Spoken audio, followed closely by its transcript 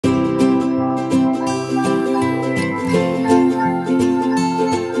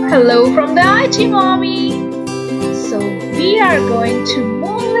Hello from the IT Mommy! So we are going to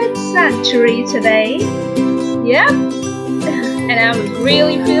Moonlit Sanctuary today. Yep, and I was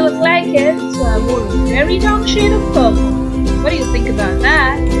really feeling like it, so I wore a very dark shade of purple. What do you think about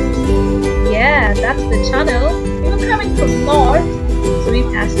that? Yeah, that's the tunnel. We were coming from north, so we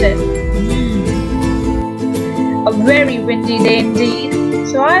passed it. A very windy day indeed,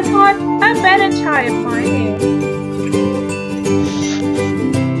 so I thought I'd better tie up my hair.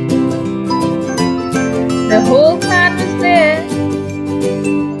 The whole clan was there.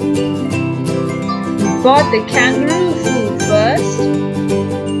 We bought the kangaroo food first.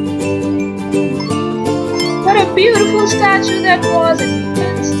 What a beautiful statue that was, and we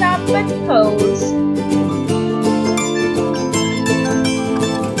couldn't stop but pose.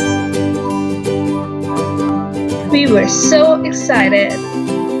 We were so excited.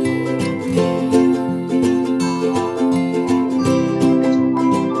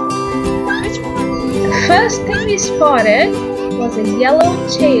 The first thing we spotted was a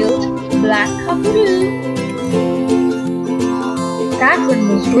yellow-tailed black kangaroo. That one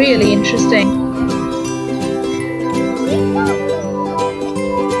was really interesting.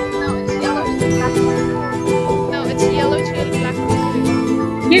 No, it's yellow-tailed black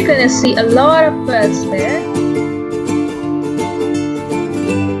kangaroo. You're gonna see a lot of birds there.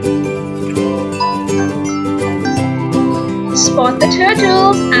 Spot the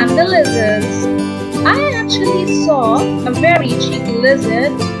turtles and the lizards. I actually saw a very cheeky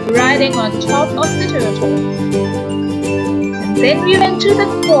lizard riding on top of the turtle. And then we went to the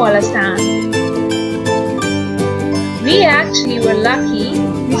koala stand. We actually were lucky.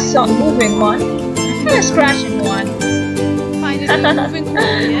 We saw a moving one and a scratching one. Finally a moving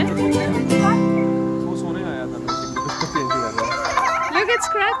koala, yeah? Look, it's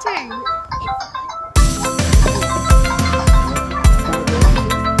scratching.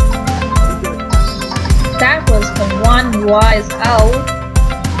 That was the one wise owl.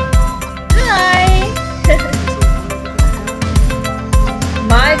 Hi!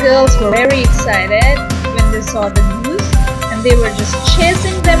 My girls were very excited when they saw the news, and they were just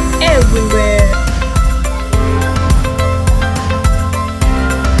chasing them everywhere.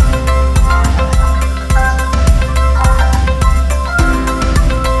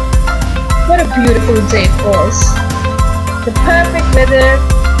 What a beautiful day it was. The perfect weather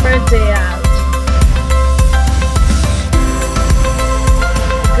for a day out.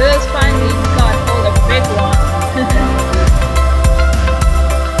 Girls finally got hold of a big one.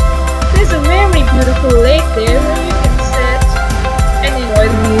 There's a very beautiful lake there where you can sit and enjoy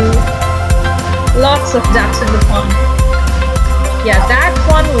the view. Lots of ducks in the pond. Yeah, that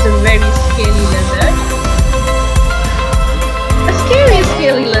one was a very scaly lizard. A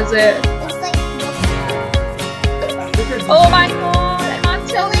scaly lizard. Oh my god, I can't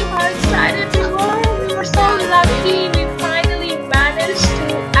tell you how excited we were. We were so lucky. We finally managed to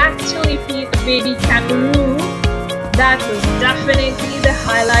actually feed the baby kangaroo. That was definitely the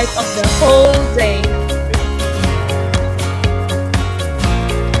highlight of the whole day.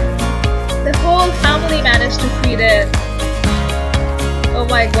 The whole family managed to feed it. Oh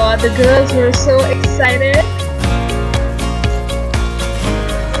my god, the girls were so excited.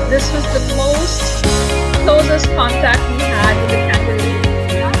 This was the closest contact we had with the kangaroo.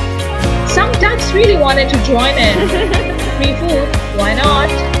 Some ducks really wanted to join in. Free food, why not?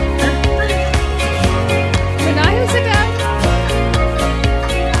 Can I use it out?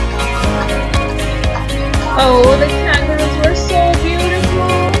 Oh, the kangaroos were so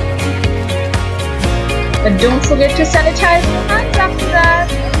beautiful. But don't forget to sanitize your hands after that.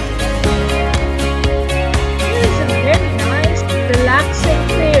 Here is a very nice, relaxing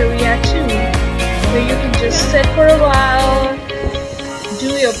play area too, where you can just sit for a while, do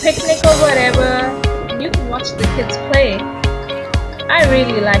your picnic or whatever. You can watch the kids play. I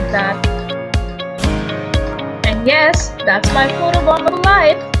really like that. And yes, that's my photo bomb of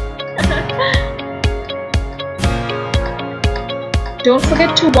life. Don't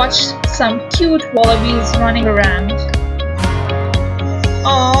forget to watch some cute wallabies running around.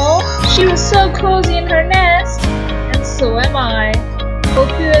 Oh, she was so cozy in her nest, and so am I.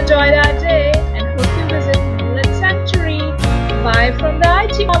 Hope you enjoyed our day.